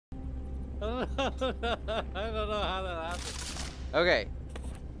don't know how that happened. Okay.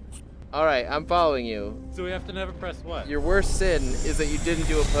 Alright, I'm following you. So we have to never press what? Your worst sin is that you didn't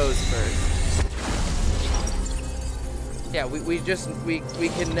do a pose first. Yeah, we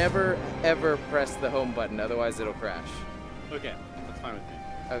can never ever press the home button, otherwise it'll crash. Okay, that's fine with me.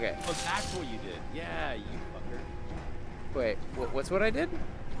 Okay. Oh, that's what you did. Yeah, you fucker. Wait, what's what I did?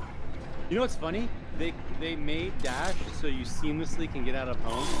 You know what's funny? They made dash so you seamlessly can get out of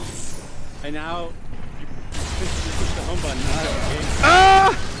home, and now you push the home button out of the game.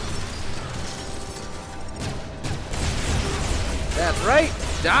 Ah! That's right.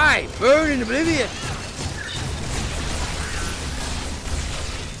 Die. Burn in oblivion.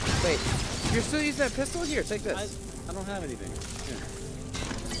 Wait, you're still using that pistol? Here, take this. I don't have anything. Here.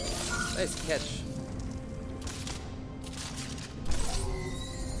 Nice catch.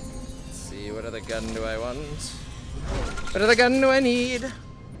 Let's see, what other gun do I want? What other gun do I need?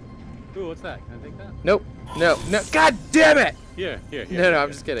 Ooh, what's that? Can I take that? Nope. No. God damn it! Here. No,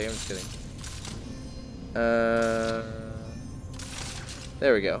 I'm just kidding.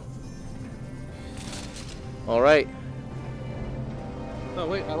 There we go. All right. Oh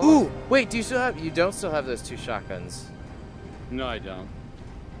wait, I lost. Ooh, wait. Do you still have? You don't still have those two shotguns. No, I don't.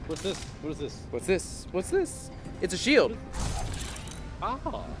 What's this? What is this? What's this? It's a shield.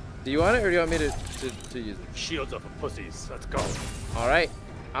 Oh. Do you want it, or do you want me to use it? Shields are for pussies. Let's go. All right.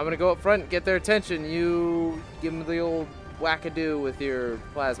 I'm gonna go up front and get their attention. You give them the old wackadoo with your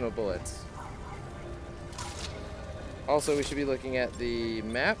plasma bullets. Also, we should be looking at the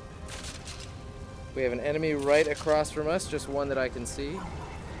map. We have an enemy right across from us, just one that I can see.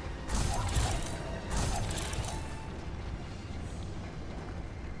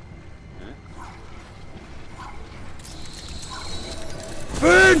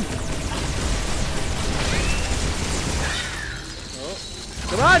 Burn! Oh.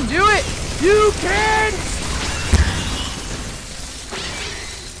 Come on, do it! You can!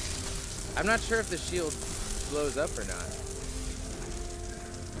 I'm not sure if the shield blows up or not,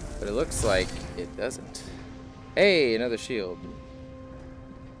 but it looks like it doesn't. Hey, another shield.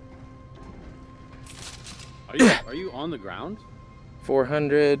 Are you on the ground?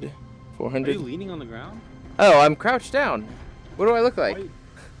 400. Are you leaning on the ground? Oh, I'm crouched down. What do I look like?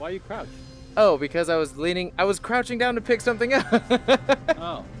 Why are you crouched? Oh, because I was leaning. I was crouching down to pick something up.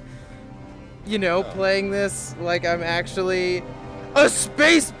 Oh. You know, playing this like I'm actually a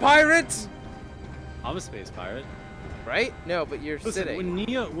space pirate. I'm a space pirate. Right? No, but you're sitting.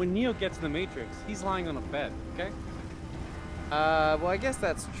 When Neo gets in the Matrix, he's lying on a bed, okay? Well, I guess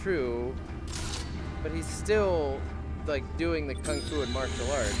that's true. But he's still, like, doing the kung fu and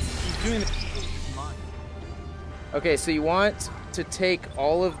martial arts. He's doing it. Okay, so you want to take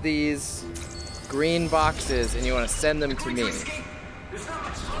all of these green boxes and you want to send them to me.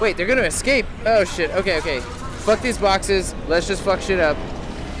 Wait, they're gonna escape? Oh, shit. Okay. Fuck these boxes. Let's just fuck shit up.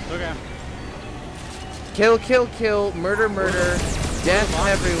 Okay. Kill, murder, death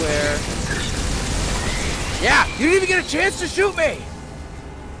everywhere. Yeah, you didn't even get a chance to shoot me!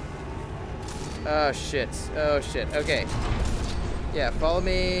 Oh shit, okay. Yeah, follow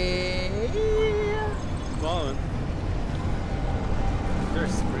me. Following. Is there a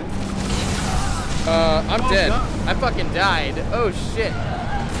sprint? I'm dead. God. I fucking died. Oh shit.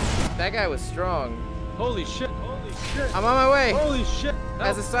 That guy was strong. Holy shit. I'm on my way. Holy shit.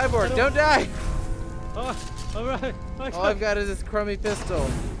 As a cyborg, don't die. Oh, alright. All I've got is this crummy pistol.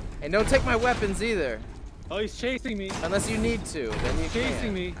 And don't take my weapons either. Oh, he's chasing me. Unless you need to, then you can.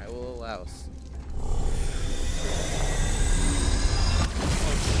 Chasing me. I will allow. Oh,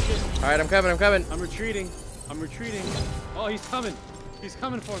 shit. Alright, I'm coming. I'm retreating. Oh, he's coming. He's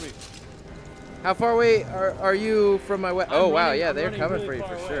coming for me. How far away are you from my weapon? Oh, wow, yeah, they're coming really for you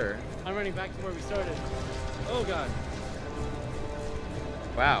for away. sure. I'm running back to where we started. Oh, God.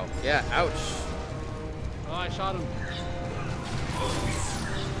 Wow, yeah, ouch. Oh, I shot him.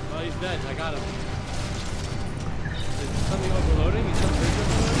 Oh, he's dead. I got him. Is something overloading? Is something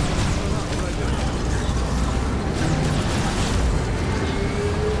overloading? What do I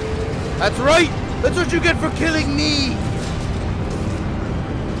do? That's right! That's what you get for killing me!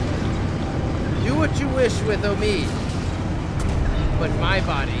 Do what you wish with me. But my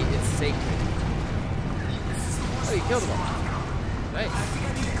body is sacred. Oh, you killed them all. Nice.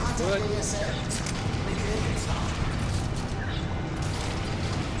 Good.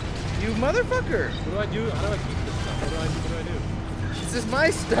 You motherfucker! What do I do? How do I keep this stuff? What do I do? This is my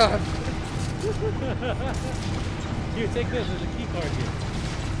stuff! Here, take this. There's a key card here.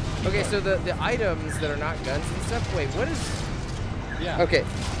 Okay, so the items that are not guns and stuff, wait, what is... Yeah. Okay.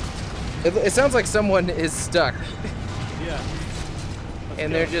 It sounds like someone is stuck. Yeah.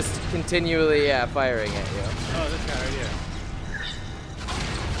 and they're just continually firing at you. Oh, this guy right here.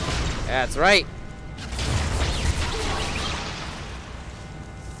 That's right.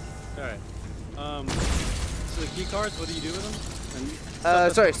 Alright. So the key cards, what do you do with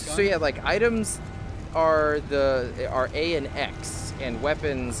them? Sorry, so yeah, like items are A and X, and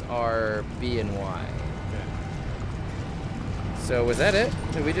weapons are B and Y. Okay. So was that it?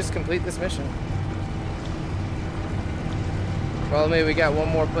 Did we just complete this mission? Well, maybe we got one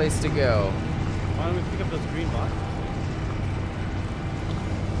more place to go. Why don't we pick up those green boxes?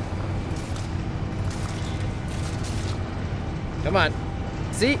 Come on.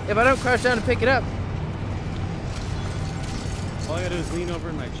 See, if I don't crouch down and pick it up. All I gotta do is lean over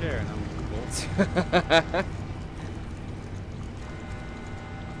in my chair and I'm cool.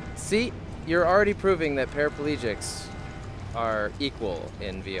 See, you're already proving that paraplegics are equal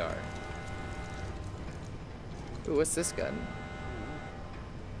in VR. Ooh, what's this gun?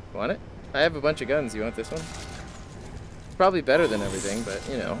 Want it? I have a bunch of guns. You want this one? It's probably better than everything, but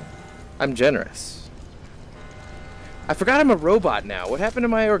you know, I'm generous. I forgot I'm a robot now. What happened to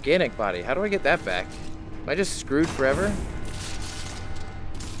my organic body? How do I get that back? Am I just screwed forever?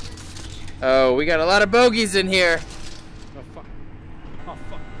 Oh, we got a lot of bogeys in here. Oh, fuck. Oh,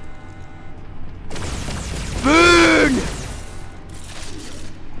 fuck. Burn!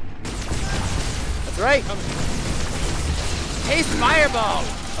 That's right. Taste fireball.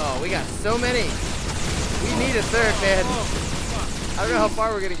 Oh, we got so many. We need a third, man. Oh, fuck. I don't know how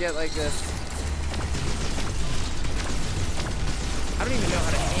far we're gonna get like this. I don't even know how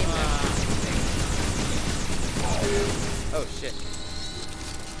to aim that thing. Oh shit.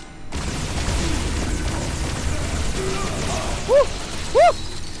 Woo! Woo!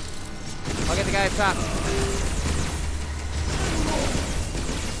 I'll get the guy up top.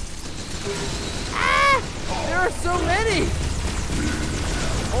 Ah! There are so many!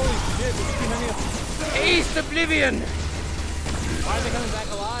 Holy shit, there's too many of them. Taste oblivion! Why are they coming back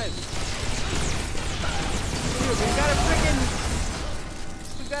alive? Dude, we've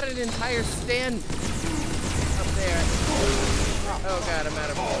got an entire stand up there. Oh god, I'm out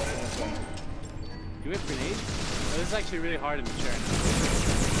of bullets in this one. Do we have grenades? Oh, this is actually really hard in the chair now.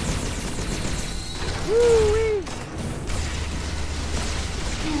 Woo-wee!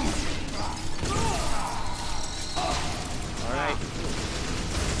 Alright.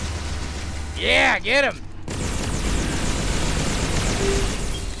 Yeah, get him! I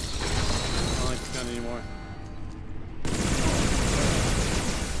don't like this gun anymore.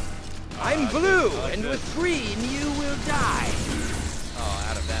 I'm blue, like and this. with green you will die. Oh,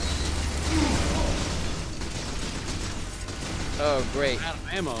 out of that. Oh, great. Out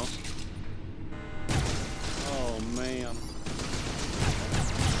of ammo. Oh, man.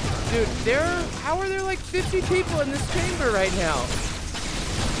 Dude, how are there like 50 people in this chamber right now?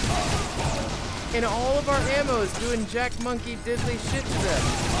 And all of our ammo is doing jack monkey diddly shit to them.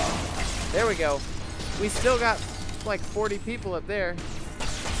 There we go. We still got like 40 people up there.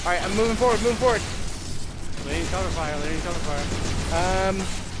 All right, I'm moving forward, Laying cover fire,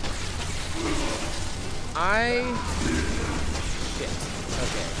 Shit.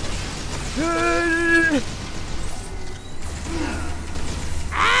 Okay.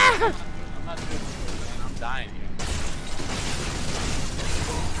 Ah! I'm not doing this, man. I'm dying here.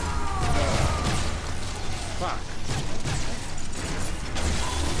 Fuck.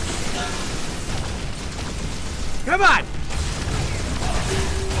 Come on!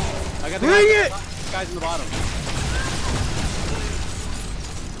 I got the guys in the bottom.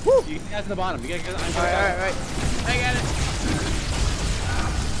 Woo! You guys in the bottom. You guys, All right. I got it.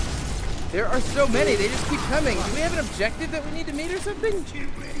 There are so many. They just keep coming. Do we have an objective that we need to meet or something?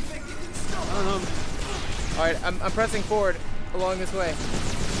 I don't know. All right, I'm pressing forward along this way.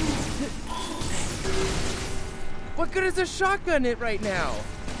 What good is a shotgun hit right now?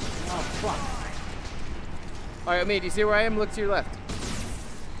 Oh, fuck. All right, Amit, do you see where I am? Look to your left.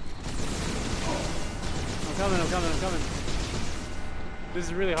 I'm coming. This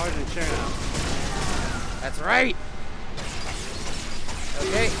is really hard to chair now. That's right.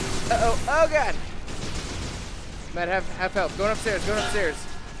 Okay. Uh-oh. Oh, God. Matt, have help. Going upstairs.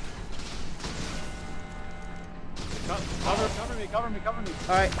 Cover me.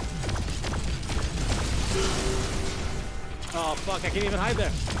 All right. Oh, fuck. I can't even hide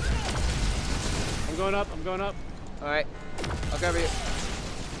there. I'm going up. All right. I'll cover you.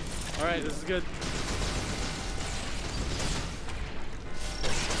 All right, this is good.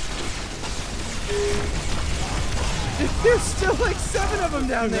 There's still like 7 of them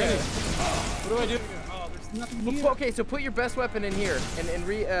down there. What do I do? Oh, there's nothing here. Okay, so put your best weapon in here and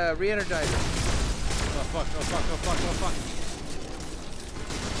re-energize it. Oh, fuck.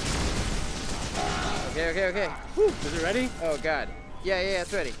 Okay. Whew. Is it ready? Oh god. Yeah,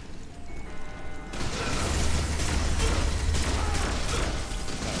 it's ready.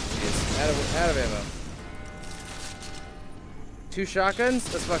 Out of ammo. 2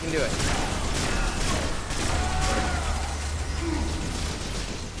 shotguns? Let's fucking do it.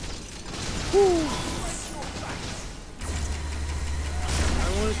 Woo. I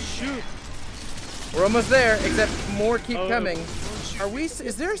want to shoot. We're almost there, except more keep coming. Are we?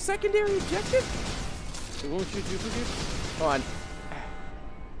 Is there a secondary objective? It won't shoot duplicate? Hold on.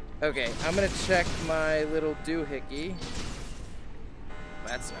 Okay, I'm gonna check my little doohickey.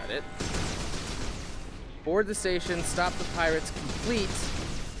 That's not it. Board the station, stop the pirates, complete.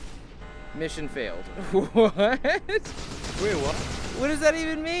 Mission failed. What? Wait, what? What does that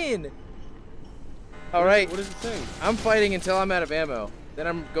even mean? All right. What is it saying? I'm fighting until I'm out of ammo. Then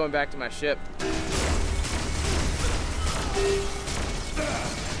I'm going back to my ship.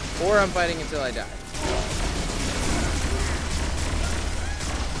 Or I'm fighting until I die.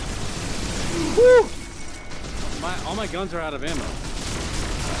 Woo! All my guns are out of ammo.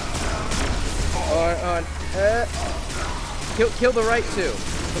 Kill the right 2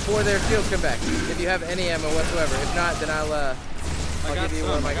 before their shields come back. If you have any ammo whatsoever. If not, then I'll give you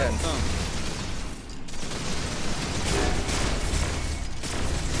one of my guns.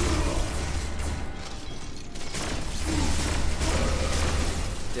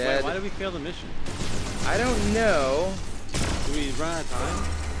 Dead. Wait, why did we fail the mission? I don't know. Did we run out of time?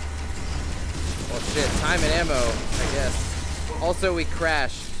 Well, shit, time and ammo, I guess. Also, we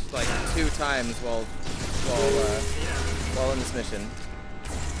crashed like 2 times while in this mission.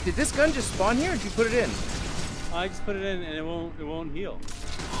 Did this gun just spawn here, or did you put it in? I just put it in, and it won't heal.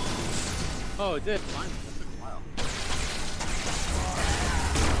 Oh, it did. Fine. That took a while.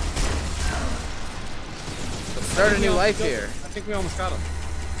 Let's start a new life here. I think we almost got him.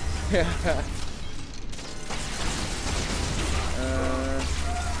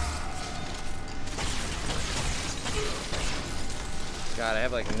 God, I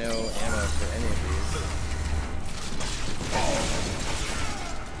have like no ammo for any of these.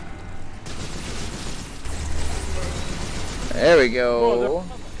 There we go.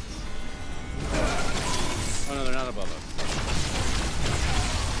 Oh no, they're not above us.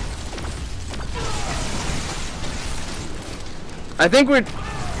 I think we're...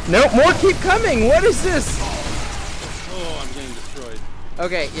 Nope, more keep coming. What is this? Oh, I'm getting destroyed.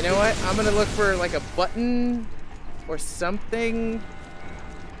 Okay, you know what? I'm gonna look for like a button or something.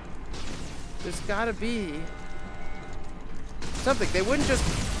 There's gotta be something. They wouldn't just...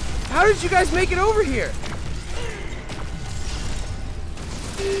 How did you guys make it over here?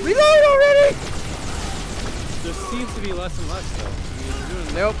 Reload already! There seems to be less and less though. I mean, we're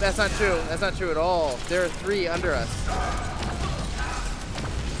doing... Nope, that's not true. That's not true at all. There are 3 under us.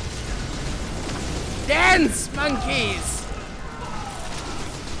 Dance, monkeys!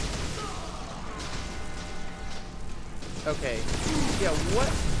 Okay. Yeah,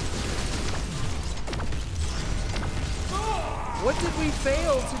 what did we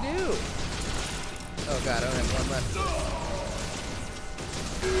fail to do? Oh god, I don't have one left.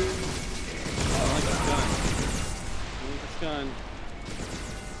 I like this gun. I like this gun.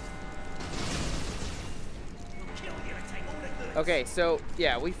 Okay, so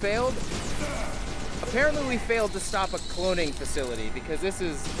yeah, we failed. Apparently we failed to stop a cloning facility because this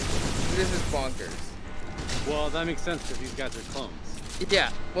is bonkers. Well, that makes sense because these guys are clones.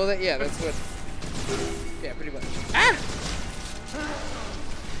 Yeah, well, yeah, that's what. Yeah, pretty much. Ah!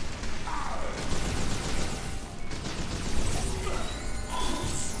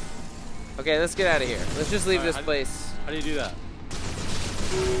 Okay, let's get out of here. Let's just leave this place. How do you do that?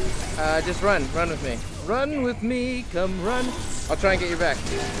 Just run with me. Run with me, come run. I'll try and get your back.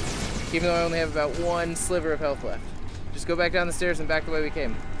 Even though I only have about 1 sliver of health left. Just go back down the stairs and back the way we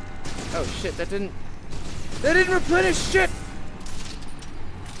came. Oh shit, that didn't replenish shit!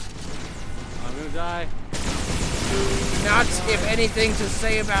 I'm gonna die. Not if anything to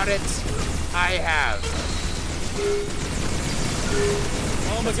say about it, I have.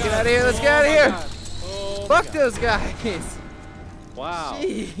 Oh my Let's god. get out of here, let's get out of here! Oh Fuck those guys! Wow.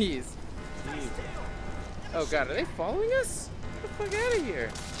 Jeez. Oh god, are they following us? Get the fuck out of here.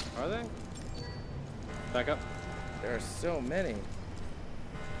 Are they? Back up. There are so many.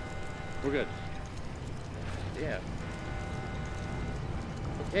 We're good. Yeah.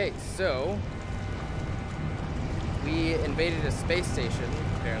 Okay, so we invaded a space station,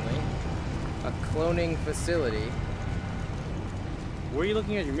 apparently. A cloning facility. Where are you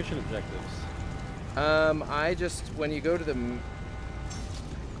looking at your mission objectives? I just, when you go to the...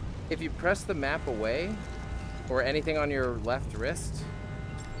 If you press the map away, or anything on your left wrist...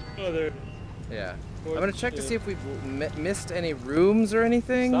 Oh, there. Yeah. I'm gonna check to see if we've missed any rooms or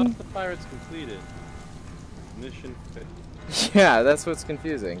anything. Stop the pirates completed. Mission fit. Yeah, that's what's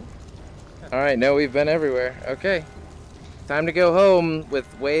confusing. Alright, no, we've been everywhere. Okay. Time to go home with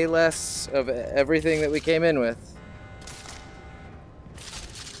way less of everything that we came in with.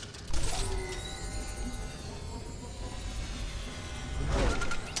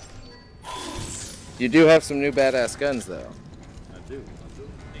 You do have some new badass guns, though. I do.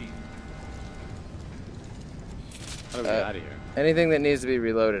 How do we get out of here? Anything that needs to be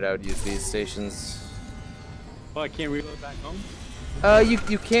reloaded, I would use these stations. Oh, I can't reload back home?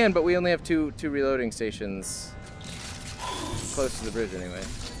 You can, but we only have two reloading stations. Close to the bridge, anyway.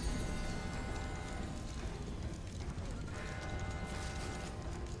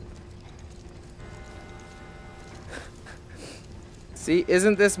 See,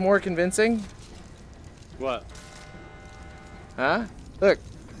 isn't this more convincing? What? Huh? Look.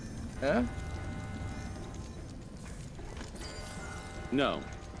 Huh? No.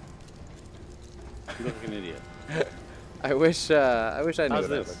 You look like an idiot. I wish I knew what that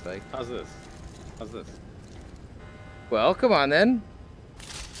looked like. How's this? How's this? Well, come on then.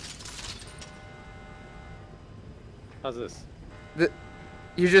 How's this? It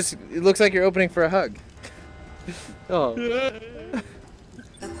looks like you're opening for a hug. Oh.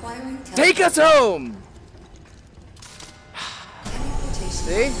 Take us home!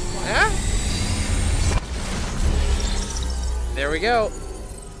 See? Huh? There we go.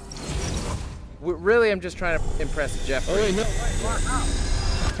 Really, I'm just trying to impress Jeffrey. Oh, wait,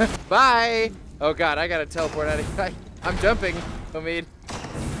 no. Bye! Oh god, I gotta teleport out of here. I'm jumping, Hamid.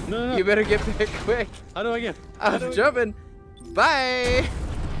 No. You better get back quick. How do I get? I'm jumping. Bye!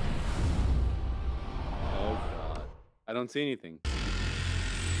 Oh god. I don't see anything.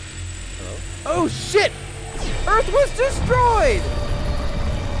 Hello? Oh shit! Earth was destroyed!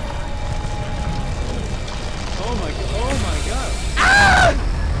 Oh my god. Oh my god. Ah!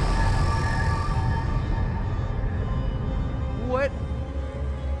 What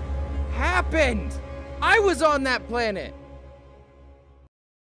happened? I was on that planet.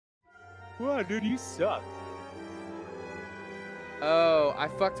 Wow, dude, you suck. Oh, I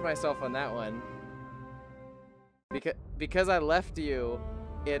fucked myself on that one. Because I left you,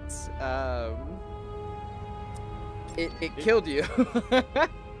 it killed you.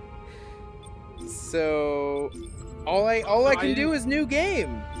 So all I can do is new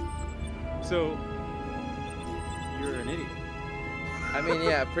game. So you're an idiot. I mean,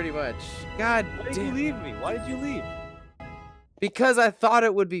 yeah, pretty much. God Why did damn. you leave me? Why did you leave? Because I thought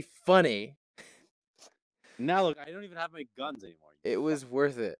it would be funny. Now look, I don't even have my guns anymore. It was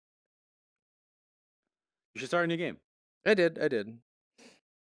worth it. You should start a new game. I did. I didn't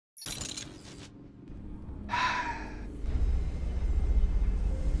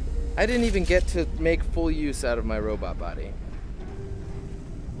even get to make full use out of my robot body.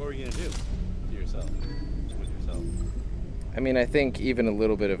 What were you gonna do to yourself? With yourself? I mean, I think even a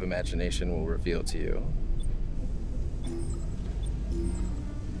little bit of imagination will reveal to you.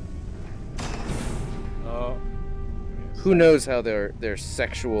 Oh. Who knows how their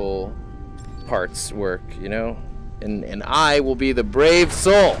sexual parts work, you know? And I will be the brave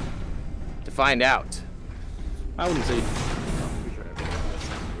soul to find out. I wouldn't say.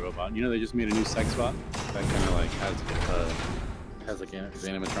 Robot. You know they just made a new sex bot that kind of like has like an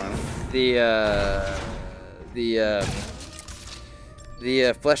animatronic.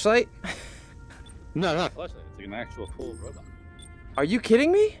 The fleshlight? No, not a flashlight. It's like an actual full robot. Are you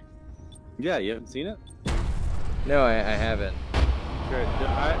kidding me? Yeah, you haven't seen it? No, I haven't. Sure.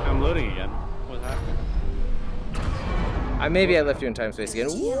 I'm loading again. What's happening? Maybe I left you in time space again.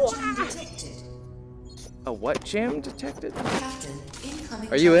 Jam detected. A what jam detected? Captain,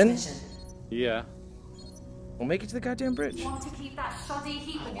 incoming Are you in? transmission. Yeah. We'll make it to the goddamn bridge. Want to keep that shoddy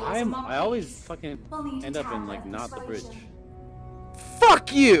heap of yours among I always thieves? fucking We'll need end to up in have like not the bridge. persuasion.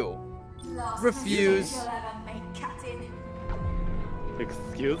 Fuck you! Last Refuse. mistake you'll ever make, Captain.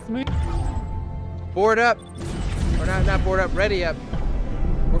 Excuse me? Board up. Or not board up, ready up.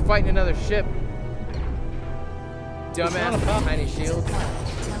 We're fighting another ship. Dumbass with a tiny shield.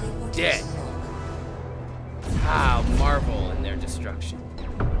 Dead. I'll marvel in their destruction.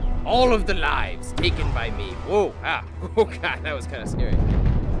 All of the lives taken by me. Whoa, oh god, that was kind of scary.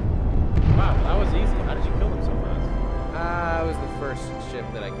 Wow, that was easy. How did you kill them so fast? It was the first ship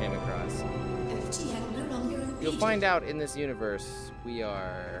that I came across. FTL no longer impeded. You'll find out in this universe, we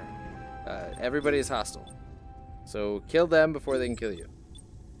are... everybody is hostile. So kill them before they can kill you.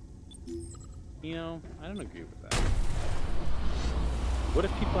 You know, I don't agree with that. What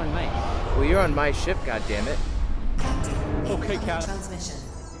if people are nice? Well, you're on my ship, goddammit. Captain, Okay, incoming Cap. transmission.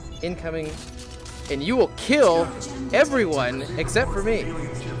 Incoming and you will kill everyone except for me. Alien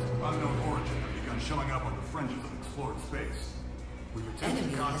ships of unknown origin have begun showing up on the fringes of explored space. We've attempted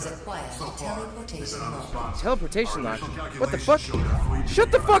Enemy has contact. acquired So far, teleportation they've been lock. unresponsive. Teleportation Our lock? initial What the calculations fuck? show their fleet is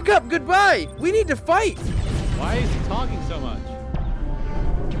Shut the being fuck up! Goodbye! We need to fight! Why is he talking so much?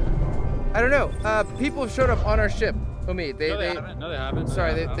 I don't know. People have showed up on our ship. Omi, No, they haven't. No, they haven't. No,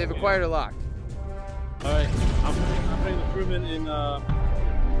 Sorry, they haven't. they've Okay. acquired a lock. All right, I'm putting improvement in.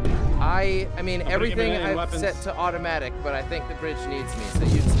 I mean, putting everything him in I've weapons. set to automatic, but I think the bridge needs me, so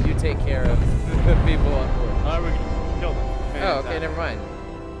you take care of people on board. We're gonna kill them. Oh, okay, never mind.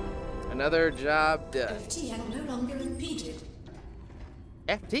 Another job done. FTL no longer impeded.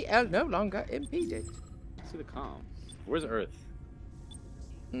 FTL no longer impeded. Let's see the comms. Where's Earth?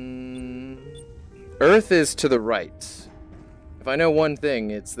 Earth is to the right. If I know one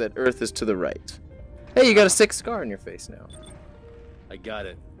thing, it's that Earth is to the right. Hey, you got a 6 scar on your face now. I got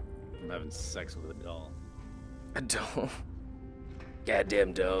it. I'm having sex with a doll. A doll.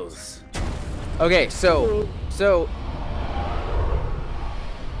 Goddamn dolls. Okay, so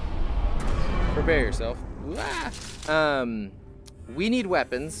prepare yourself. Wah! We need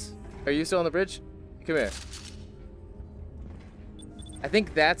weapons. Are you still on the bridge? Come here. I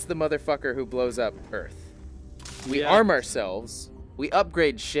think that's the motherfucker who blows up Earth. We Yeah. arm ourselves, we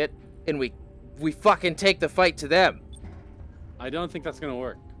upgrade shit, and we fucking take the fight to them. I don't think that's gonna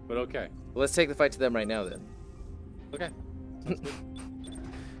work, but okay. Let's take the fight to them right now then. Okay.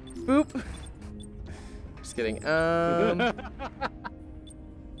 Boop. Just kidding. How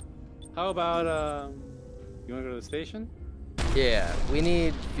about you wanna go to the station? Yeah, we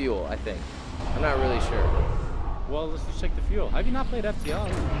need fuel, I think. I'm not really sure. Well, let's just check the fuel. Have you not played FTL?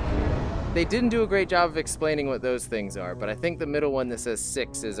 They didn't do a great job of explaining what those things are, but I think the middle one that says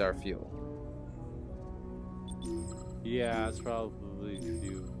 6 is our fuel. Yeah, it's probably a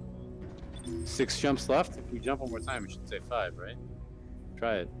few. 6 jumps left. If we jump one more time, it should say 5, right?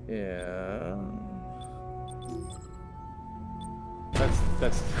 Try it. Yeah.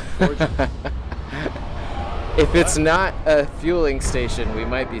 That's 4 jumps. If it's not a fueling station, we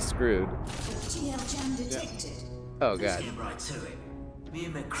might be screwed. FTL jam detected. Oh god. Get right to it. Me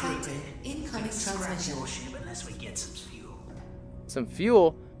and my crew Captain, incoming scratch transmission. your ship unless we get some fuel. Some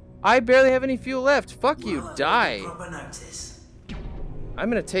fuel? I barely have any fuel left. Fuck you. Well, Die. proper notice. I'm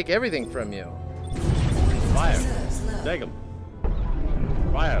gonna take everything from you. Fire. Reserves low. Take him.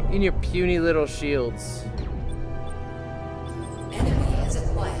 Fire. In your puny little shields. Enemy has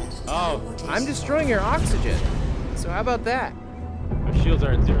acquired Oh, teleportation I'm destroying your oxygen. So how about that? Our shields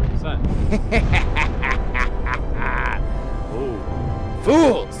are at 0%. Oh.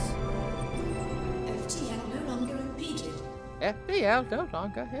 Fools! FTL no longer impeded. FBL no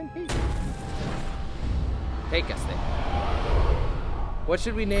longer impeded. Take us there. What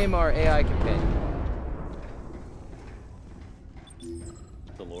should we name our AI companion?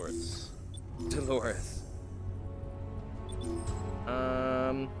 Dolores. Dolores.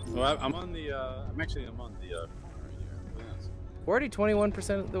 Well, I'm on the. I'm on the. Right here. Yes. We're already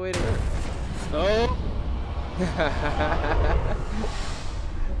 21% of the way to Earth. Oh.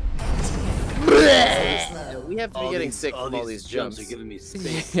 We have to be getting sick from all these jumps. are giving me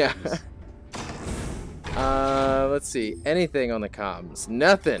space. Yeah. Let's see. Anything on the comms?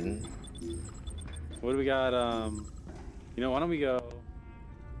 Nothing. What do we got? You know, why don't we go?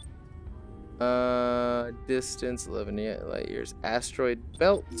 Distance 11 light years. Asteroid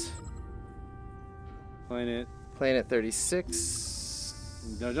belt. Planet. Planet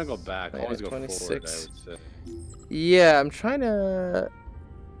 36. No, don't go back. Planet Always go forward. I 26. would say. Yeah, I'm trying to.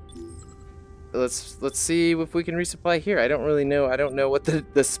 Let's see if we can resupply here. I don't really know. I don't know what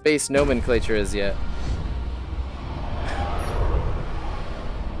the space nomenclature is yet.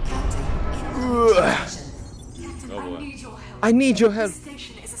 Captain, incoming transmission. Captain, Oh, boy. I need your help. I need your help. This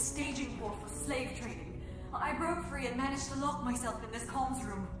station is a staging port for slave trading. I broke free and managed to lock myself in this comms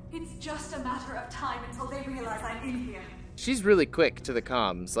room. It's just a matter of time until they realize I'm in here. She's really quick to the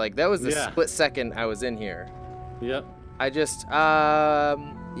comms. Like that was the Yeah. split second I was in here. Yep. I just yeah,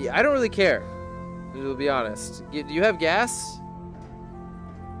 I don't really care. To be honest. Do you have gas?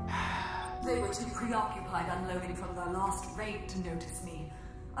 They were too preoccupied unloading from their last raid to notice me.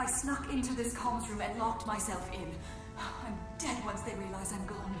 I snuck into this comms room and locked myself in. I'm dead once they realize I'm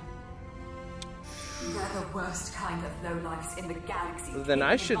gone. They're the worst kind of lowlifes in the galaxy. Then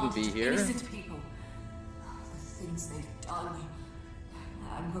I taking shouldn't be advantage of here. Innocent people. The things they've done.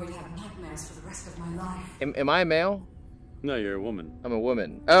 I'm going to have nightmares for the rest of my life. Am I a male? No, you're a woman. I'm a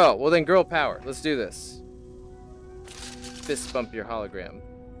woman. Oh, well then girl power. Let's do this. Fist bump your hologram.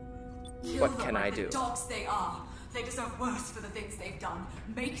 Kill What them can like I the do? dogs they are. They deserve worse for the things they've done.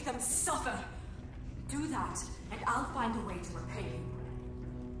 Make them suffer. Do that, and I'll find a way to repay you.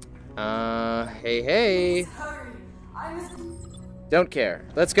 Hey. Hurry. I was... Don't care.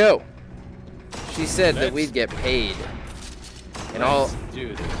 Let's go. She said that we'd get paid. And I'll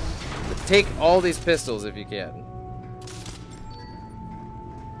do this. take all these pistols if you can.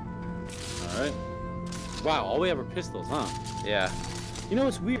 Alright. Wow, all we have are pistols, huh? Yeah. You know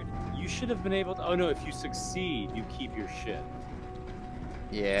what's weird? You should have been able to... Oh no, if you succeed, you keep your shit.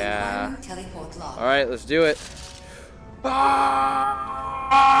 Yeah. Teleport lock. Alright, let's do it.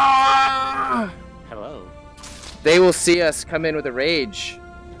 Hello. They will see us come in with a rage.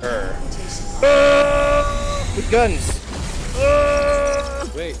 With guns.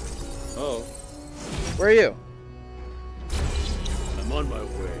 Wait. Oh. Where are you? I'm on my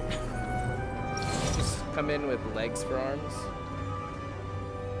way. Just come in with legs for arms.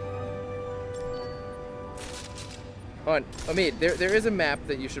 Hold on, Omid, there is a map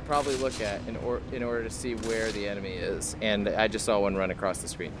that you should probably look at in order to see where the enemy is, and I just saw one run across the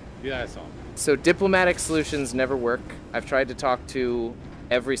screen. Yeah, I saw him. So diplomatic solutions never work. I've tried to talk to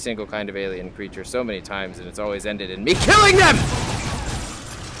every single kind of alien creature so many times, and it's always ended in me killing them!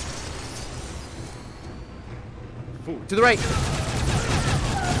 Ooh. To the right!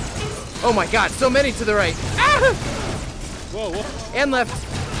 Oh my god, so many to the right! Ah! Whoa. And left!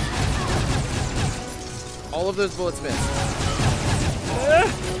 All of those bullets missed.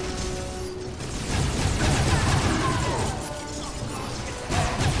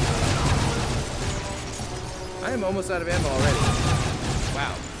 I am almost out of ammo already.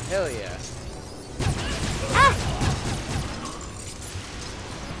 Wow. Hell yeah. Ah!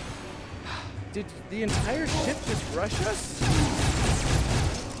 Did the entire ship just rush us?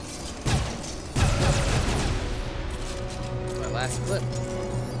 My last clip.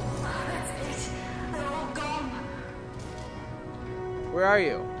 Where are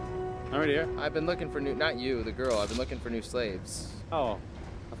you? I'm right here. I've been looking for new, not you, the girl. I've been looking for new slaves. Oh.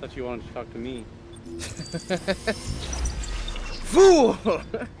 I thought you wanted to talk to me. Fool!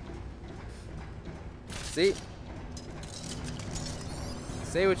 See?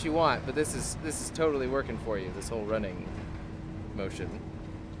 Say what you want, but this is totally working for you, this whole running motion.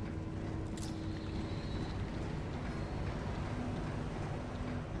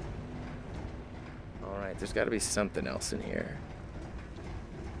 Alright, there's gotta be something else in here.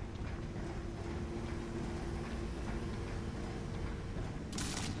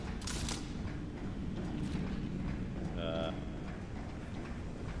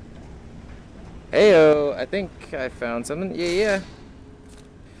 Heyo, I think I found something. Yeah.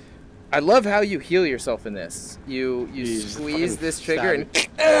 I love how you heal yourself in this. You squeeze this trigger and...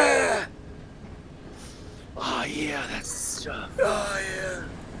 Oh yeah, that's stuff. Oh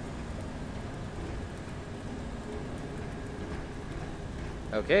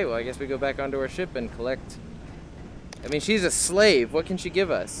yeah. Okay, well I guess we go back onto our ship and collect... I mean, she's a slave. What can she give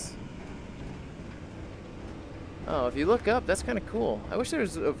us? Oh, if you look up, that's kind of cool. I wish there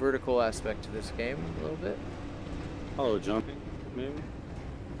was a vertical aspect to this game a little bit. Oh, jumping, maybe?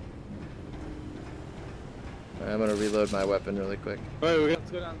 I'm gonna reload my weapon really quick. Wait,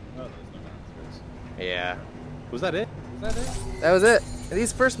 let's go down. Oh, there's no downstairs. Yeah. Was that it? Was that it? That was it.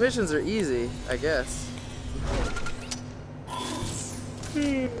 These first missions are easy, I guess.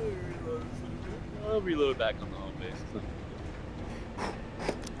 I'll reload back on the home base.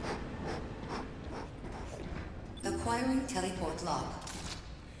 Acquiring teleport lock.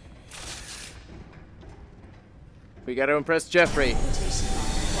 We gotta impress Jeffrey.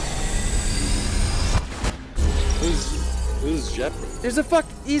 Who's Jeffrey? There's a fuck.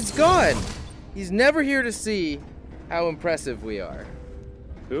 He's gone. He's never here to see how impressive we are.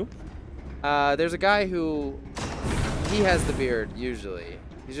 Who? There's a guy who he has the beard usually.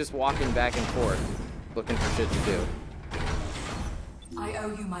 He's just walking back and forth, looking for shit to do. I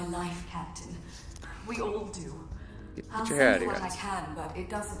owe you my life, Captain. We all do. Get I'll your hair out send of you here. what I can, but it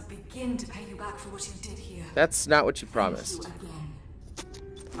doesn't begin to pay you back for what you did here. That's not what you promised. Thank you again.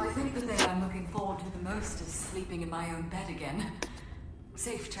 I think the thing I'm looking forward to the most is sleeping in my own bed again.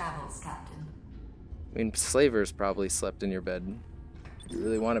 Safe travels, Captain. I mean, slavers probably slept in your bed. You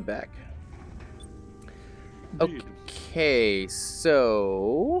really want it back. Okay,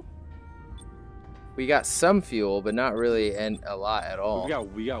 so we got some fuel, but not really and a lot at all. We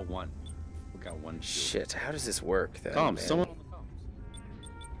got one. We got one. Shit, how does this work then? Comms, man? someone on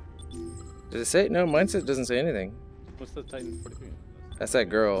the comms. Does it say? No, mine doesn't say anything. What's the Titan 43? That's that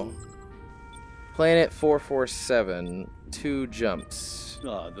girl. Planet 447, 2 jumps.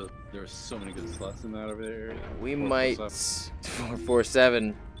 Oh, there's so many good slots in that over there. We 447. might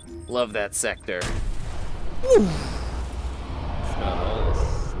 447. Love that sector. Woo. It's got all the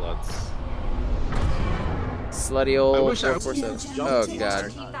slots. slutty old I wish I 447. jumped Oh to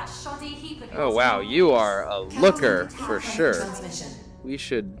god. Keep that shoddy heap of Oh yours wow, from me. you are a looker for Incoming sure. transmission. We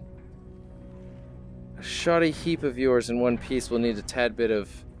should. A shoddy heap of yours in one piece will need a tad bit of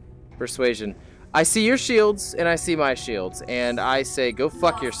persuasion. I see your shields and I see my shields, and I say go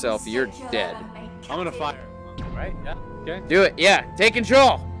fuck yourself. You're dead. I'm gonna fire. Right? Yeah. Okay. Do it. Yeah. Take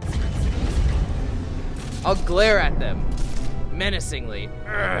control. I'll glare at them menacingly.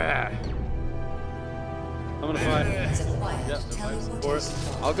 Urgh. I'm gonna fire. Has acquired Yeah,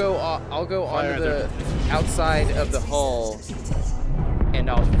 teleportation. I'll go Fire onto at the outside of the hull, and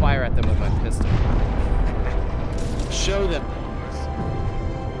I'll fire at them with my pistol. Show them.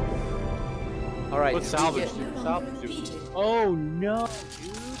 All right. What's did we salvage? get- Do? Salvage. Do. Oh no,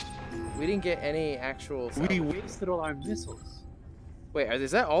 dude. We didn't get any actual. We salvage. wasted all our missiles. Wait,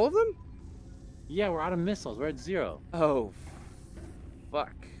 is that all of them? Yeah, we're out of missiles. We're at 0. Oh,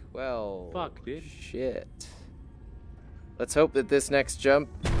 fuck. Well, Fuck, dude. shit. Let's hope that this next jump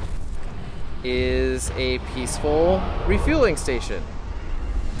is a peaceful refueling station.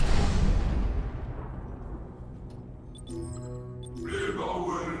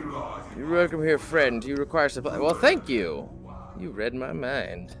 You're welcome here, friend. You require supply. Well, thank you. You read my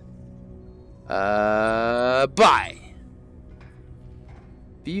mind. Buy.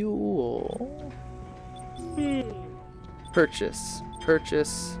 Fuel. Purchase.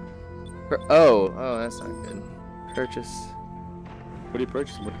 Purchase. Oh, that's not good. Purchase. What are you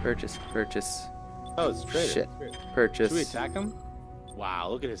purchasing? Purchase. Purchase. Oh, it's a trader. Shit. Should we Purchase. attack him? Wow,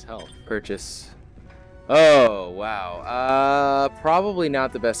 look at his health. Purchase. Oh, wow. Probably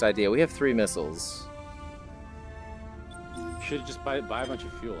not the best idea. We have 3 missiles. You should just buy a bunch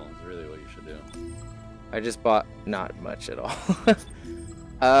of fuel. Is really what you should do. I just bought not much at all.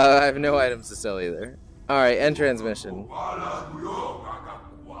 I have no items to sell either. Alright, end transmission.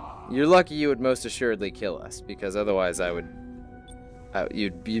 You're lucky you would most assuredly kill us, because otherwise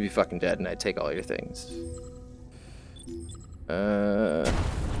you'd be fucking dead and I'd take all your things.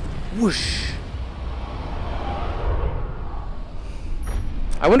 Whoosh.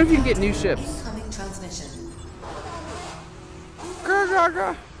 I wonder if you can get new ships. Incoming transmission.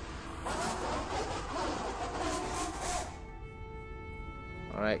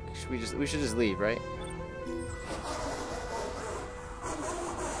 Alright, we should just leave, right?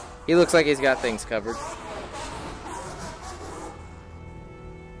 He looks like he's got things covered.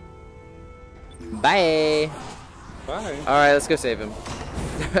 Bye. Bye. Alright, let's go save him.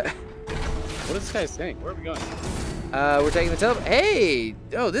 What is this guy saying? Where are we going? We're taking the telephone. Hey!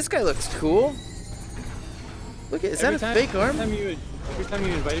 Oh, this guy looks cool. Look at, is that a fake arm? Every time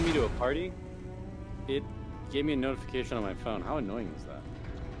you invited me to a party, it gave me a notification on my phone. How annoying is that?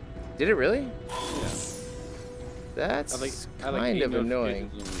 Did it really? Yeah. That's I like kind 8 of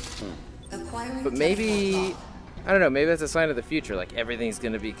annoying. notifications on my phone. Acquiring But teleport maybe, lock. I don't know, maybe that's a sign of the future. Like everything's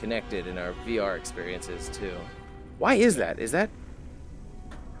going to be connected in our VR experiences too. Why is that? Is that...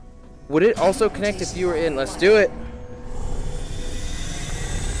 Would it also connect if you were in? Let's do it.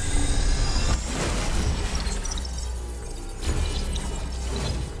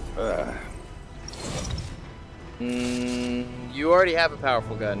 You already have a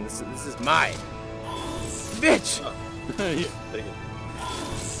powerful gun. This is mine. Bitch! Yeah, take it.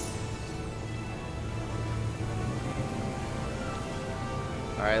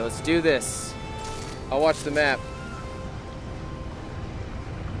 Alright, let's do this. I'll watch the map.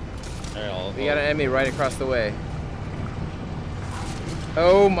 We got an enemy right across the way.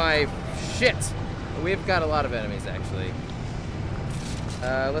 Oh my shit! We've got a lot of enemies actually.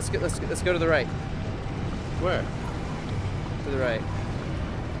 Let's go to the right. Where? To the right.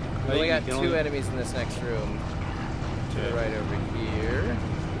 We only got 2 enemies in this next room. To the right over here.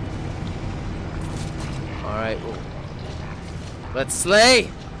 Alright. Let's slay!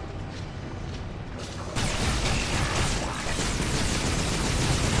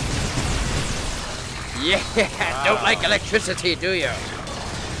 Yeah! Don't like electricity, do you?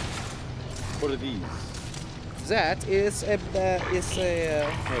 What are these? That is a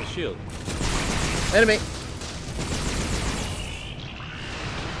Oh, shield. enemy.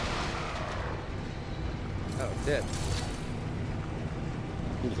 Oh, dead.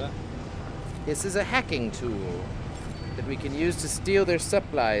 Who's that? This is a hacking tool that we can use to steal their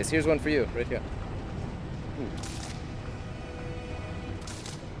supplies. Here's one for you, right here.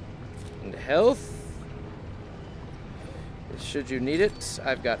 And health. Should you need it,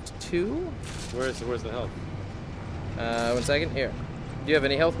 I've got 2. Where's the health? 1 second. Here. Do you have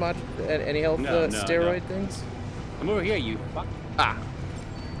any health mod? Any health No, steroid things? I'm over here, you fuck. Ah.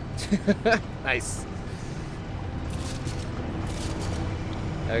 Nice.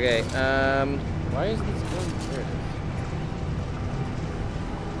 Okay, Why is this gun? There it is.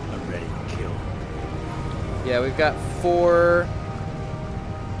 I'm ready to kill. yeah, we've got 4.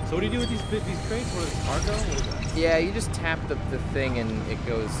 So what do you do with these crates? What is it, cargo? What is that? Yeah, you just tap the thing and it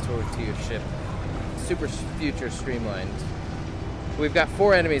goes to your ship. Super future streamlined. We've got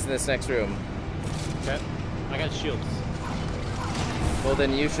 4 enemies in this next room. Okay. I got shields. Well,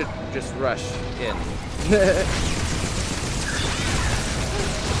 then you should just rush in.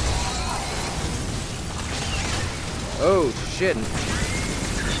 Oh, shit.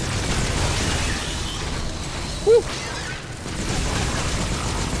 Woo!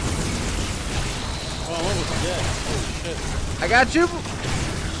 Oh, I'm almost dead. Holy shit. I got you!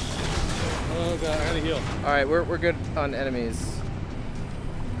 Oh god, I gotta heal. Alright, we're good on enemies.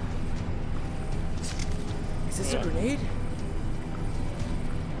 Is this a grenade?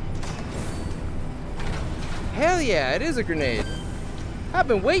 Hell yeah, it is a grenade. I've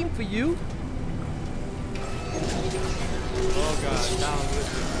been waiting for you. Oh god, down with you.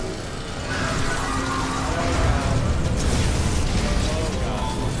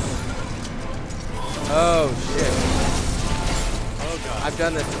 Oh shit. Oh god. I've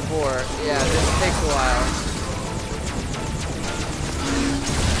done this before. Yeah, this takes a while.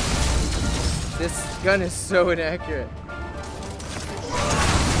 This gun is so inaccurate.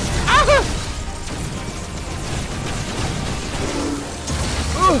 Ah!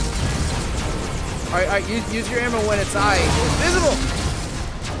 Alright, use your ammo when it's visible!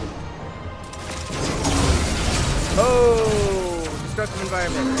 Oh! Destructive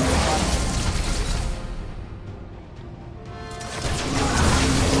environment.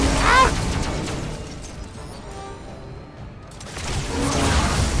 Ah!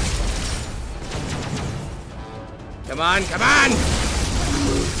 Come on, come on!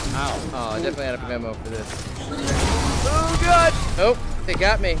 Ow. Oh, I definitely had a ammo for this. Oh god! Oh, it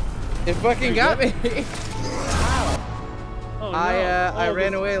got me. It fucking got me. Oh, no. I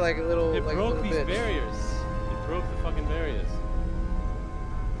ran away like a little. It like broke a little these bitch. barriers. It broke the fucking barriers.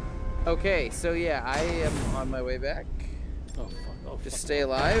 Okay, so yeah, I am on my way back. Oh fuck! Oh fuck! Just stay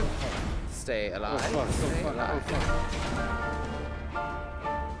alive. Stay alive. Oh fuck! Stay Oh fuck! alive. Oh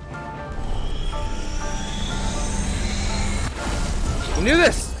fuck! You knew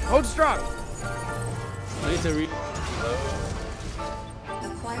this. Hold strong. I need to read.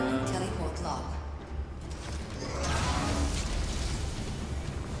 Acquiring teleport lock.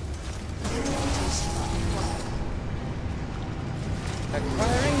 Teleportation lock acquired.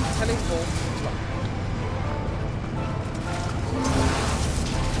 Acquiring teleport lock.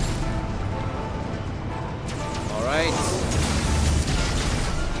 All right.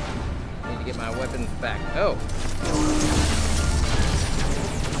 Need to get my weapons back. Oh.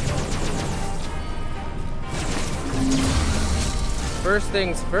 First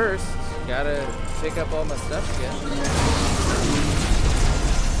things first, gotta pick up all my stuff again.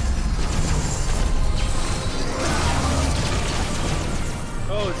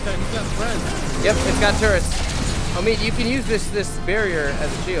 Oh, he's got friends. Yep, it's got turrets. Oh, you can use this barrier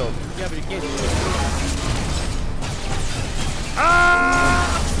as a shield. Yeah, but you can't shoot.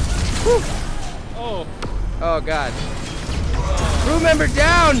 Ah! Whew. Oh. Oh god. Crew member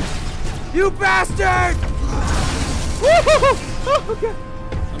down! You bastard! Woo-hoo-hoo! Oh god.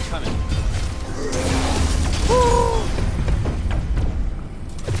 I'm coming. Woo!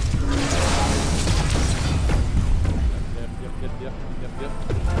 Yep.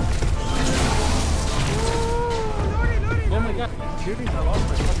 Oh my god, shooting, I lost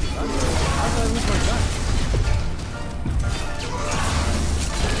my fucking gun. How did I lose my gun?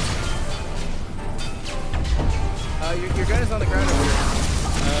 Your gun is on the ground over here.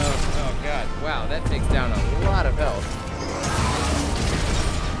 Oh god. Wow, that takes down a lot of health.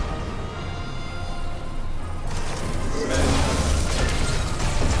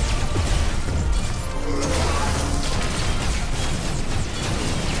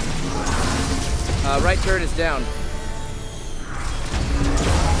 Right turret is down.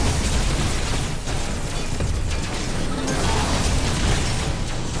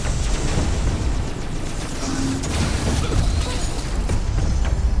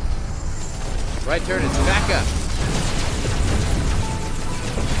 Right turret is back up.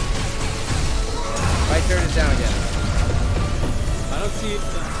 Right turret is down again. I don't see it.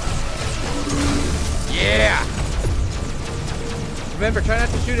 Yeah! Remember, try not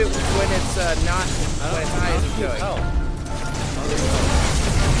to shoot it when it's not when its eye isn't showing.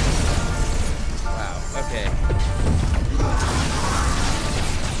 Wow. Okay.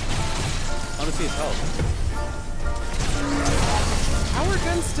 I don't see his health. How are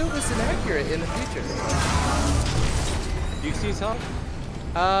guns still this inaccurate in the future? Do you see his health?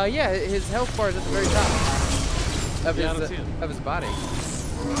 Yeah, his health bar is at the very top of Yeah, I don't see it. his body.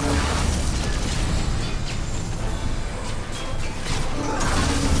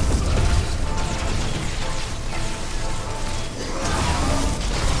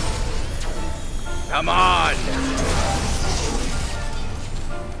 Come on!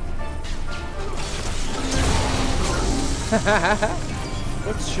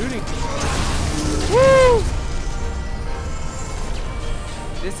 What's shooting? Woo!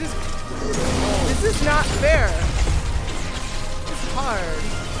 This is not fair. It's hard.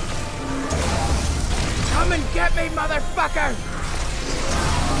 Come and get me, motherfucker!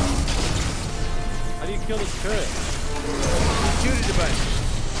 How do you kill this turret? Shoot it a bunch.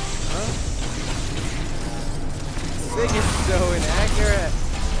 Huh? This thing is so inaccurate.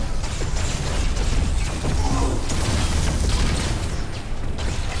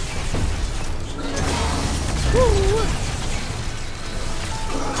 Woo!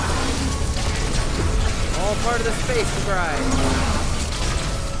 All part of the space grind.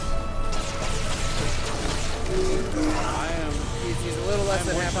 He's a little less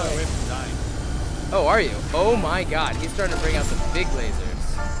than halfway away from dying. Oh, are you? Oh my god, he's starting to bring out the big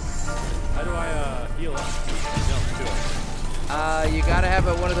lasers. How do I heal up? Jump to it. You gotta have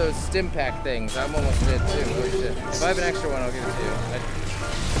one of those stim pack things. I'm almost dead too. Oh shit. If I have an extra one, I'll give it to you.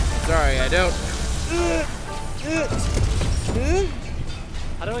 Sorry, I don't.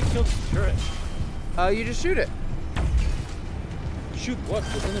 How do I kill this turret? You just shoot it. Shoot what?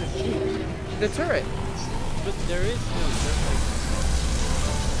 What's in there to shoot? The turret. But there is no turret.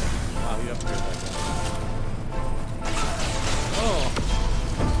 Wow, you have turret like that. Oh.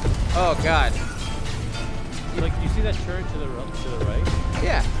 Oh god. Like, you see that turret to the right?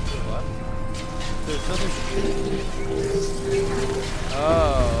 Yeah. To the left? There's nothing to shoot.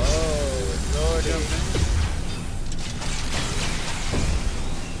 Oh, lordy.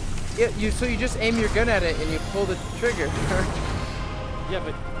 Yeah, so you just aim your gun at it and you pull the trigger. Yeah,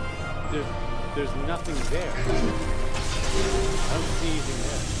 but there's nothing there. I don't see anything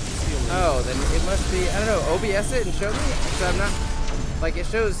there. Oh, then it must be, I don't know, OBS it and show me? Because I'm not, like, it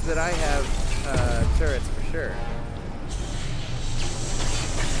shows that I have turrets for sure.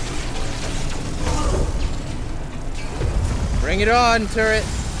 Bring it on, turret.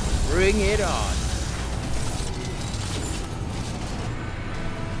 Bring it on.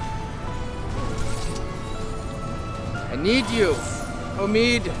 I need you,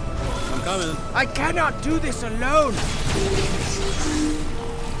 Omid. I'm coming. I cannot do this alone.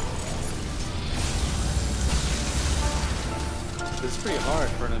 This is pretty hard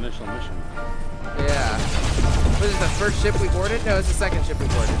for an initial mission. Yeah. Was it the first ship we boarded? No, it's the second ship we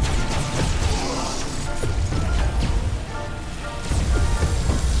boarded.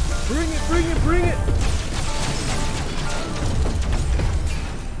 Bring it, bring it, bring it!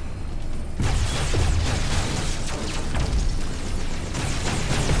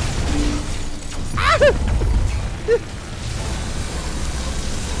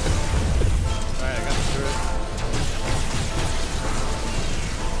 Alright, I got the turret.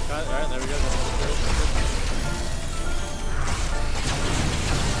 Alright, there we go.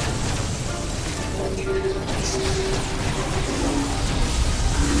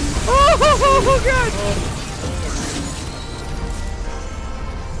 Oh, God!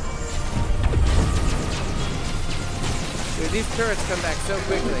 Dude, these turrets come back so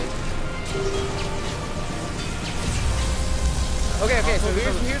quickly. Okay, so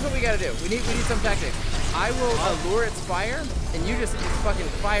here's what we gotta do. We need some tactics. I will lure its fire, and you just fucking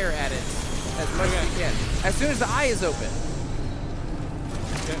fire at it as much as you can. As soon as the eye is open.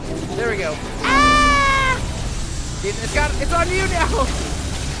 Okay. There we go. Ah! It's on you now!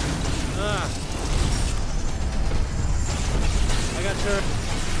 Ah. I got turret.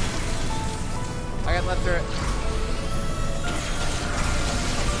 I got left turret.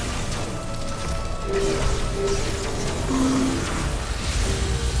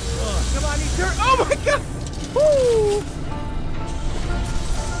 Come on, you turret! Oh my god! Woo!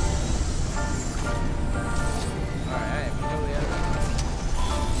 Alright, I am totally out of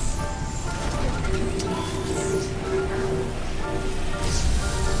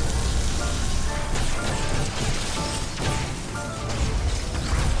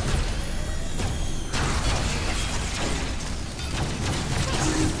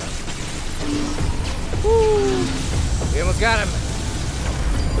We almost got him.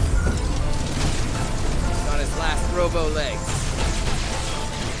 He's on his last robo legs.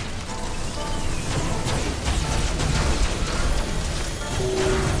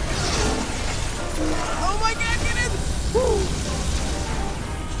 Oh my god, get in! Woo!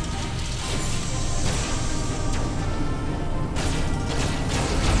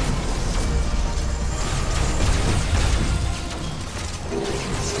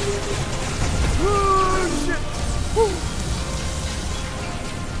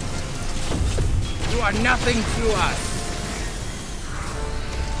 nothing to us.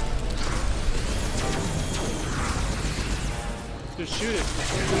 Just shoot it.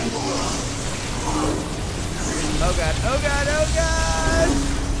 Oh god, oh god, oh god!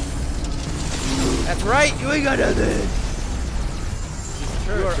 That's right, you ain't got nothing.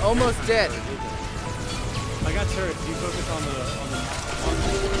 You are almost dead. I got turrets. You focus on the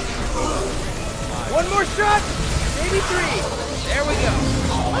One more shot! Maybe 3. There we go.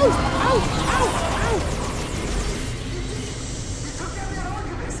 Ow! Ow! Ow! Ow!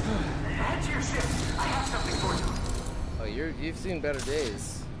 Head to your ship. I have something for you. Oh, you've seen better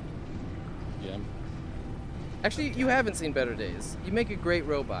days. Yeah. Actually, you haven't seen better days. You make a great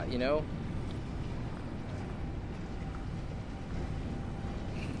robot, you know?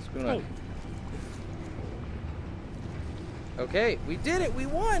 What's going on? Okay, we did it! We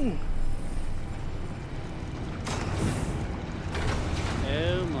won!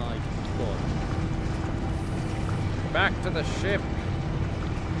 Oh my god. Back to the ship.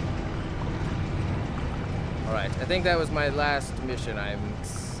 Alright, I think that was my last mission.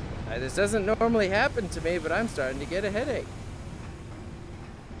 This doesn't normally happen to me, but I'm starting to get a headache.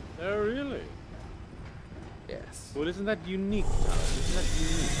 Oh really? Yes. Well, isn't that unique, Tyler? Isn't that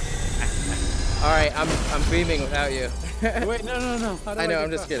unique? Alright, I'm beaming without you. Wait, no. How do I know, get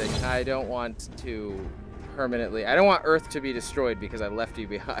I'm just across? kidding. I don't want to permanently... I don't want Earth to be destroyed because I left you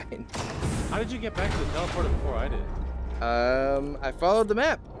behind. How did you get back to the teleporter before I did? I followed the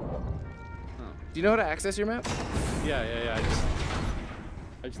map. Oh. Do you know how to access your map? Yeah.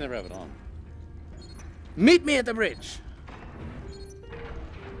 I just never have it on. Meet me at the bridge.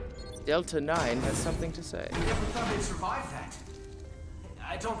 Delta 9 has something to say. I never thought they'd survive that.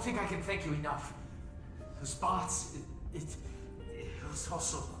 I don't think I can thank you enough. Those bots, it was all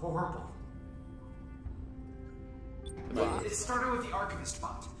so horrible. It started with the Archivist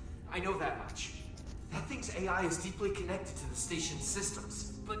bot. I know that much. That thing's AI is deeply connected to the station's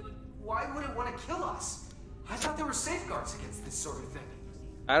systems. But why would it want to kill us? I thought there were safeguards against this sort of thing.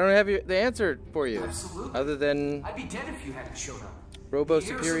 I don't have the answer for you. Absolutely. Other than I'd be dead if you hadn't shown up. robo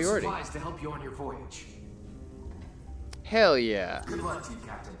Here are some superiority. supplies to help you on your voyage. Hell yeah. Good luck to you,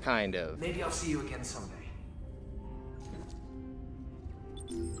 Captain. Kind of. Maybe I'll see you again someday.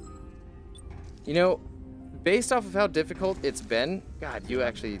 You know, based off of how difficult it's been, God,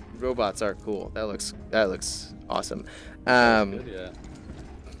 robots are cool. That looks awesome. Good, yeah.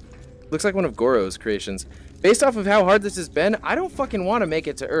 Looks like one of Goro's creations. Based off of how hard this has been, I don't fucking want to make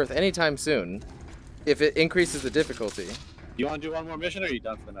it to Earth anytime soon. If it increases the difficulty. You want to do one more mission, or are you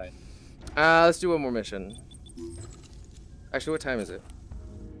done for the night? Let's do one more mission. Actually, what time is it?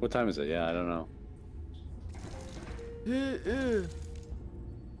 What time is it? Yeah, I don't know.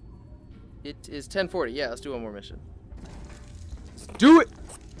 It is 10:40. Yeah, let's do one more mission. Let's do it!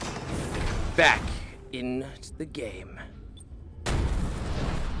 Back in the game.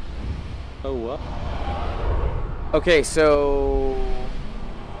 Oh, what? Okay, so...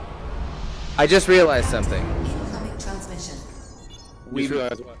 I just realized something. Incoming transmission. We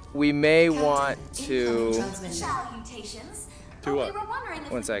may Captain, want incoming to... transmission. Salutations. To what? We were wondering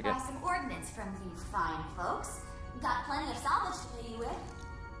if One we second. could buy some ordnance from these fine folks. Got plenty of salvage to pay you with.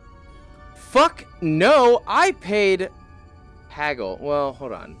 Fuck no! I paid... Haggle. Well,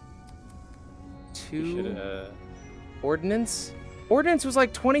 hold on. Ordnance? Ordnance was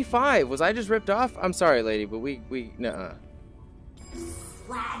like 25. Was I just ripped off? I'm sorry, lady, but we nuh-uh.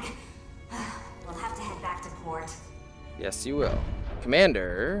 Slag. We'll have to head back to port. Yes, you will.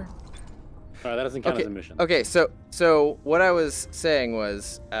 Commander... Alright, that doesn't count as a mission. Okay, so what I was saying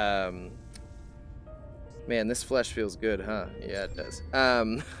was, man, this flesh feels good, huh? Yeah, it does.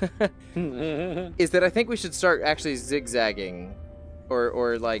 Is that I think we should start actually zigzagging,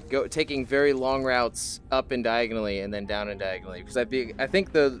 or like taking very long routes up and diagonally and then down and diagonally. Because I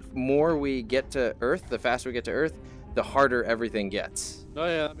think the more we get to Earth, the faster we get to Earth, the harder everything gets. Oh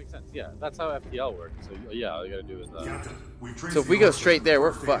yeah, that makes sense. Yeah, that's how FTL works. So yeah, all you gotta do is Captain, we've traced So if the we go origin straight of there, the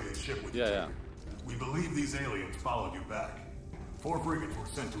we're first fucked. ship with Yeah, you. yeah. We believe these aliens followed you back. 4 frigates were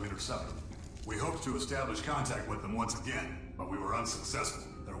sent to intercept them. We hoped to establish contact with them once again, but we were unsuccessful.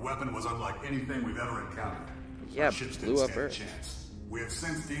 Their weapon was unlike anything we've ever encountered. Yeah, Our ships blew didn't up stand a Earth. chance. We have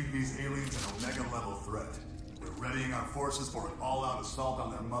since deemed these aliens an Omega-level threat. We're readying our forces for an all-out assault on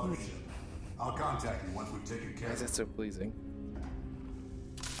their mothership. I'll contact you once we've taken care Why of is that it. so pleasing?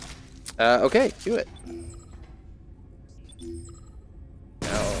 Okay, do it.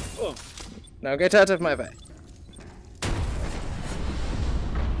 Now get out of my way.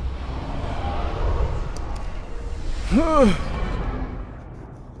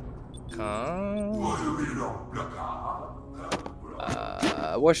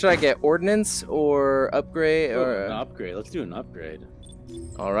 What should I get? Ordnance or upgrade? Or An upgrade. Let's do an upgrade.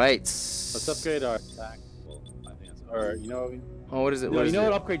 all right. Let's upgrade our attack. Well, I think it's, or you know what I mean? Oh, what is it? No, What you is know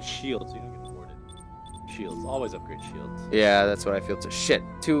it? what? Upgrade shields. You don't get rewarded. Shields. Always upgrade shields. Yeah, that's what I feel too. Shit,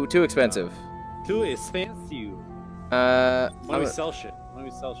 too expensive. Too expensive. Uh, Why don't we sell shit? Why don't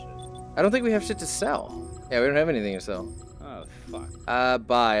we sell shit? I don't think we have shit to sell. Yeah, we don't have anything to sell. Oh fuck.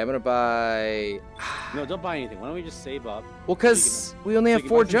 Buy. I'm gonna buy. No, don't buy anything. Why don't we just save up? Well, cause we only have can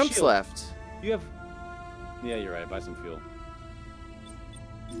 4 buy some jumps shields. left. You have. Yeah, you're right. Buy some fuel.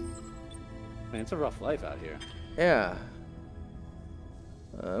 Man, it's a rough life out here. Yeah.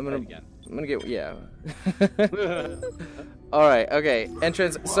 I'm Right gonna. again. I'm gonna get. Yeah. All right. Okay.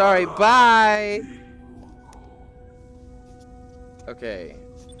 Entrance. Sorry. Bye. Okay.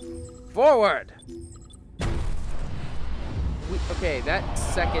 Forward. Okay, that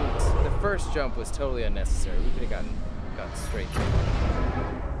the first jump was totally unnecessary. We could have gotten straight there.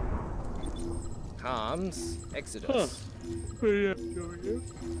 Comms. Exodus.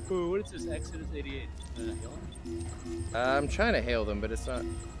 Oh, what is this? Exodus 88. I'm trying to hail them, but it's not.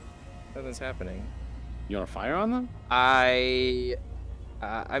 Nothing's happening. You want to fire on them? I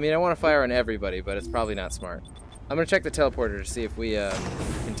mean, I want to fire on everybody, but it's probably not smart. I'm gonna check the teleporter to see if we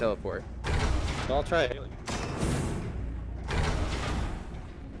can teleport. So I'll try hailing.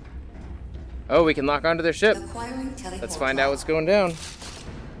 Oh, we can lock onto their ship. Acquiring teleport Let's find out what's going down.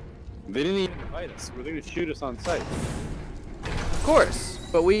 They didn't even invite us. Were they gonna shoot us on sight? Of course,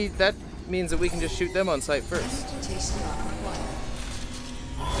 but that means that we can just shoot them on sight first. Transportation not required.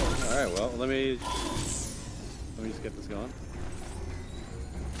 All right. Well, let me just get this going.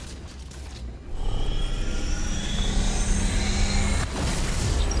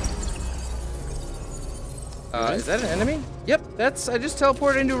 Is that an enemy? Yep, I just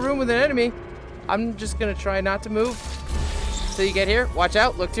teleported into a room with an enemy. I'm just gonna try not to move till you get here. Watch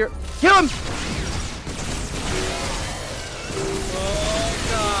out, look to your, kill him! Oh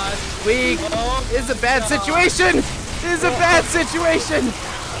God! This is a bad situation! This is a bad situation!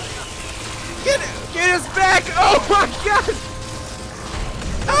 Get us back! Oh my God!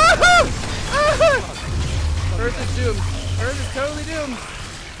 Ah! Ah! Earth is doomed. Earth is totally doomed.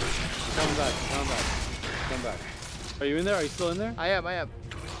 Come back. Come back. Are you in there? Are you still in there? I am. Alright.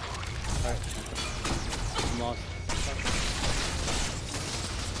 I'm lost.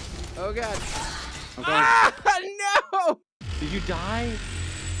 Oh God. I'm coming. Ah! No! Did you die?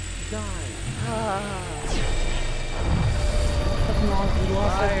 You died.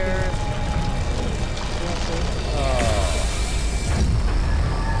 Fire.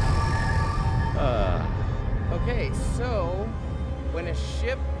 Okay, so when a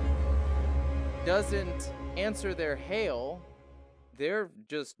ship doesn't answer their hail, they're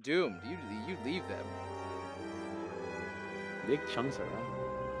just doomed. You leave them. Big chunks around.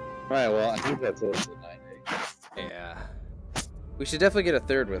 Alright, well, I think that's it for the night. Yeah. We should definitely get a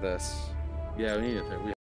third with us. Yeah, we need a third.